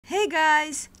Hey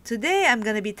guys! Today I'm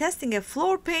gonna be testing a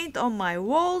floor paint on my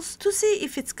walls to see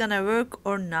if it's gonna work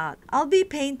or not. I'll be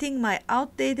painting my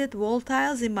outdated wall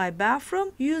tiles in my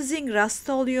bathroom using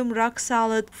Rust-oleum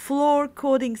RockSolid floor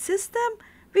coating system,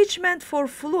 which meant for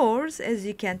floors, as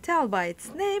you can tell by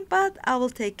its name, but I will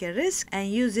take a risk and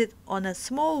use it on a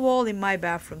small wall in my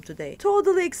bathroom today.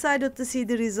 Totally excited to see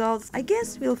the results. I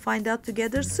guess we'll find out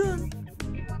together soon.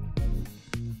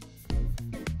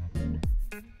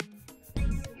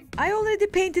 I already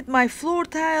painted my floor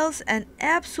tiles and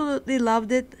absolutely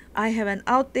loved it. I have an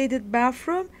outdated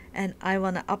bathroom and I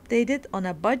want to update it on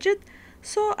a budget,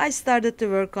 so I started to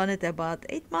work on it about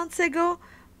 8 months ago,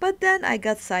 but then I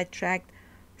got sidetracked.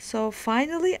 So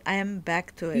finally I am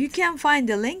back to it. You can find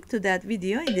the link to that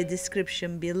video in the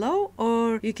description below,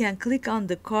 or you can click on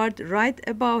the card right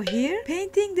above here.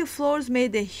 Painting the floors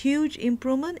made a huge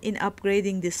improvement in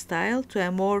upgrading the style to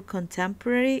a more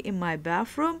contemporary in my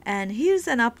bathroom, and here's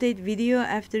an update video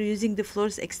after using the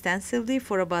floors extensively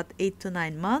for about 8 to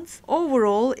 9 months.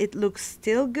 Overall it looks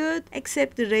still good,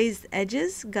 except the raised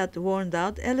edges got worn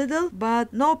out a little,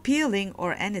 but no peeling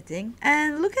or anything.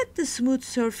 And look at the smooth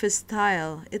surface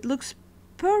tile. It looks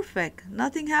perfect.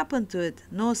 Nothing happened to it.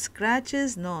 No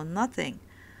scratches, no nothing.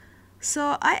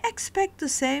 So I expect the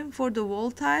same for the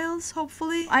wall tiles,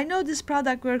 hopefully. I know this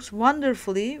product works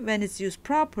wonderfully when it's used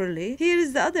properly. Here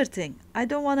is the other thing. I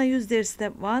don't want to use their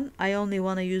step 1. I only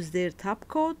want to use their top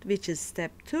coat, which is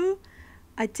step 2.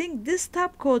 I think this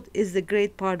top coat is the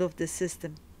great part of the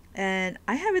system, and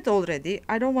I have it already.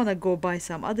 I don't want to go buy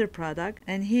some other product.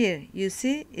 And here you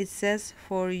see it says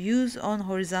for use on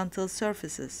horizontal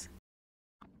surfaces.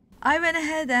 I went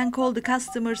ahead and called the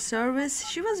customer service.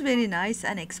 She was very nice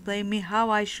and explained me how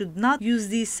I should not use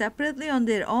these separately on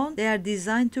their own. They are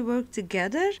designed to work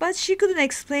together, but she couldn't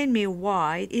explain me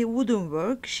why it wouldn't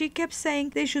work. She kept saying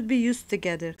they should be used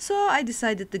together. So I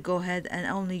decided to go ahead and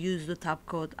only use the top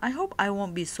coat. I hope I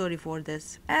won't be sorry for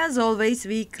this. As always,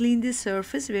 we cleaned the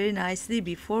surface very nicely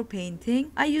before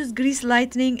painting. I used grease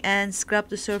lightning and scrubbed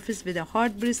the surface with a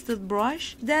hard bristled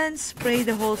brush. Then spray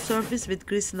the whole surface with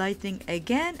grease lightning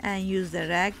again and use the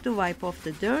rag to wipe off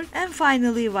the dirt, and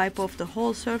finally wipe off the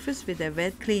whole surface with a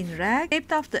wet clean rag.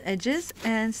 Scraped off the edges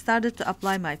and started to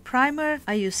apply my primer.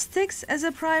 I used sticks as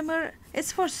a primer.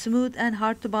 It's for smooth and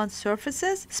hard to bond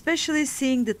surfaces. Especially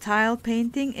seeing the tile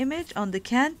painting image on the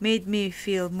can made me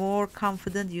feel more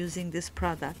confident using this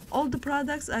product. All the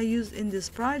products I used in this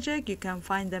project, you can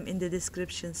find them in the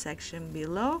description section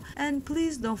below. And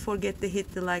please don't forget to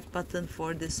hit the like button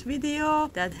for this video.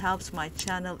 That helps my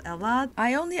channel a lot.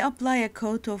 I only apply a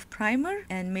coat of primer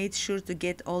and made sure to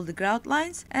get all the grout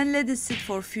lines and let it sit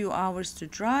for a few hours to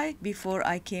dry before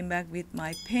I came back with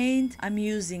my paint. I'm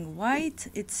using white.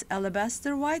 It's alabaster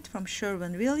white from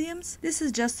Sherwin-Williams. This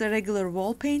is just a regular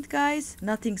wall paint, guys.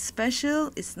 Nothing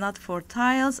special. It's not for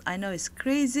tiles. I know it's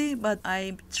crazy, but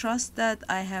I trust that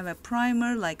I have a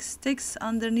primer like sticks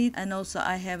underneath, and also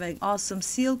I have an awesome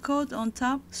seal coat on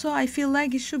top, so I feel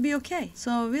like it should be okay.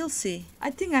 So we'll see. I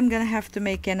think I'm gonna have to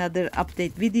make another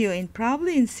update video in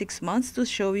probably in 6 months to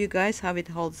show you guys how it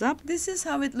holds up. This is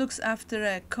how it looks after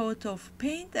a coat of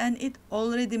paint, and it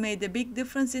already made a big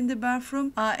difference in the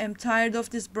bathroom. I am tired of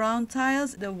this brown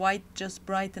tiles. The white just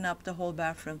brighten up the whole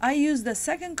bathroom. I used the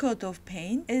second coat of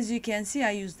paint. As you can see,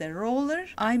 I used a roller.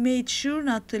 I made sure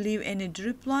not to leave any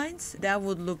drip lines. That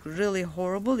would look really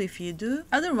horrible if you do.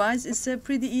 Otherwise, it's a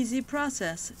pretty easy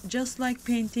process, just like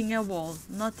painting a wall.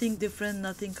 Nothing different,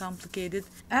 nothing complicated.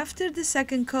 After the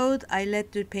second coat, I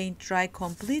let the paint dry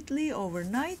completely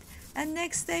overnight, and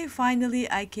next day finally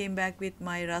I came back with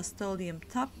my Rust-oleum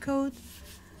top coat.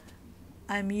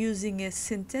 I'm using a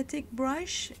synthetic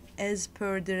brush as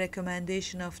per the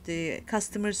recommendation of the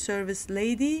customer service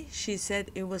lady. She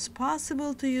said it was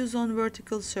possible to use on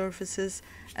vertical surfaces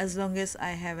as long as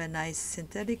I have a nice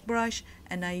synthetic brush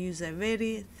and I use a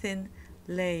very thin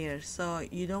layer. So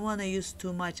you don't want to use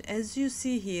too much. As you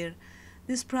see here,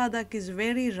 this product is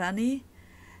very runny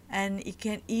and it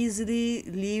can easily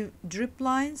leave drip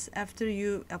lines after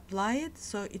you apply it,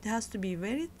 so it has to be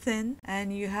very thin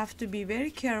and you have to be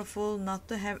very careful not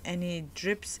to have any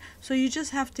drips. So you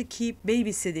just have to keep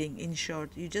babysitting. In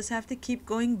short, you just have to keep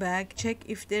going back, check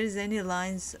if there is any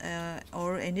lines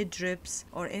or any drips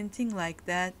or anything like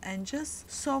that, and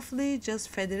just softly just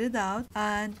feather it out.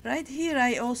 And right here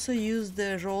I also used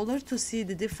the roller to see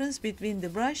the difference between the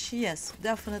brush. Yes,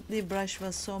 definitely brush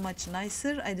was so much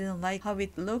nicer. I didn't like how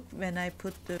it looked look when I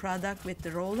put the product with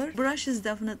the roller. Brush is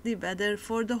definitely better.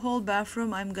 For the whole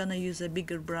bathroom, I'm gonna use a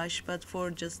bigger brush, but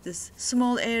for just this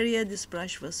small area, this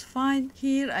brush was fine.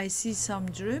 Here I see some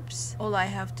drips. All I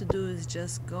have to do is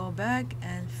just go back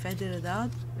and feather it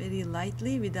out very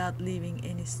lightly without leaving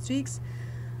any streaks.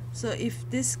 So if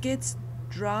this gets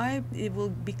dry, it will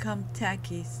become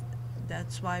tacky.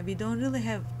 That's why we don't really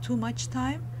have too much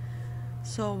time.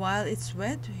 So while it's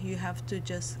wet, you have to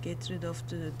just get rid of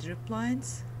the drip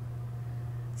lines.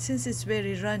 Since it's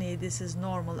very runny, this is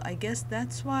normal. I guess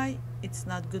that's why it's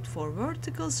not good for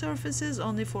vertical surfaces,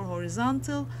 only for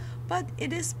horizontal, but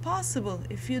it is possible.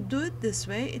 If you do it this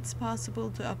way, it's possible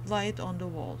to apply it on the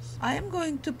walls. I am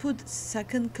going to put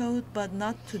second coat, but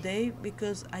not today,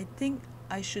 because I think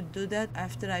I should do that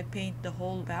after I paint the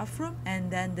whole bathroom, and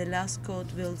then the last coat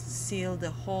will seal the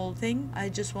whole thing. I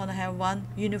just want to have one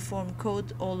uniform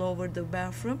coat all over the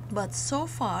bathroom, but so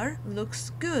far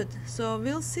looks good. So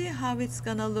we'll see how it's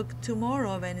gonna look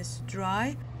tomorrow when it's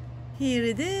dry. Here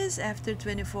it is after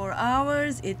 24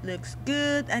 hours. It looks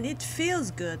good and it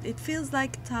feels good. It feels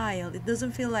like tile. It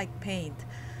doesn't feel like paint.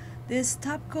 This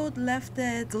top coat left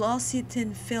a glossy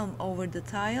thin film over the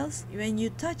tiles. When you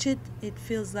touch it, it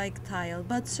feels like tile,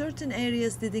 but certain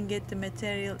areas didn't get the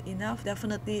material enough.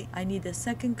 Definitely I need a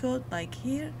second coat, like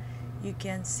here you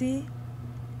can see.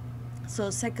 So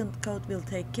second coat will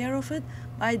take care of it.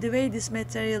 By the way, this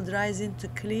material dries into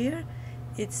clear.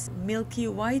 It's milky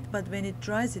white, but when it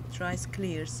dries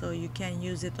clear, so you can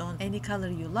use it on any color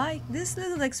you like. This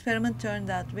little experiment turned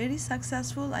out very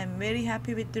successful. I'm very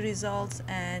happy with the results,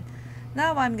 and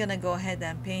now I'm gonna go ahead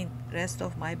and paint rest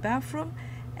of my bathroom,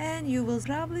 and you will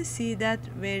probably see that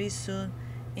very soon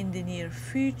in the near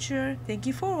future. Thank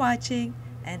you for watching,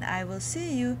 and I will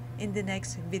see you in the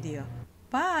next video.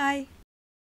 Bye.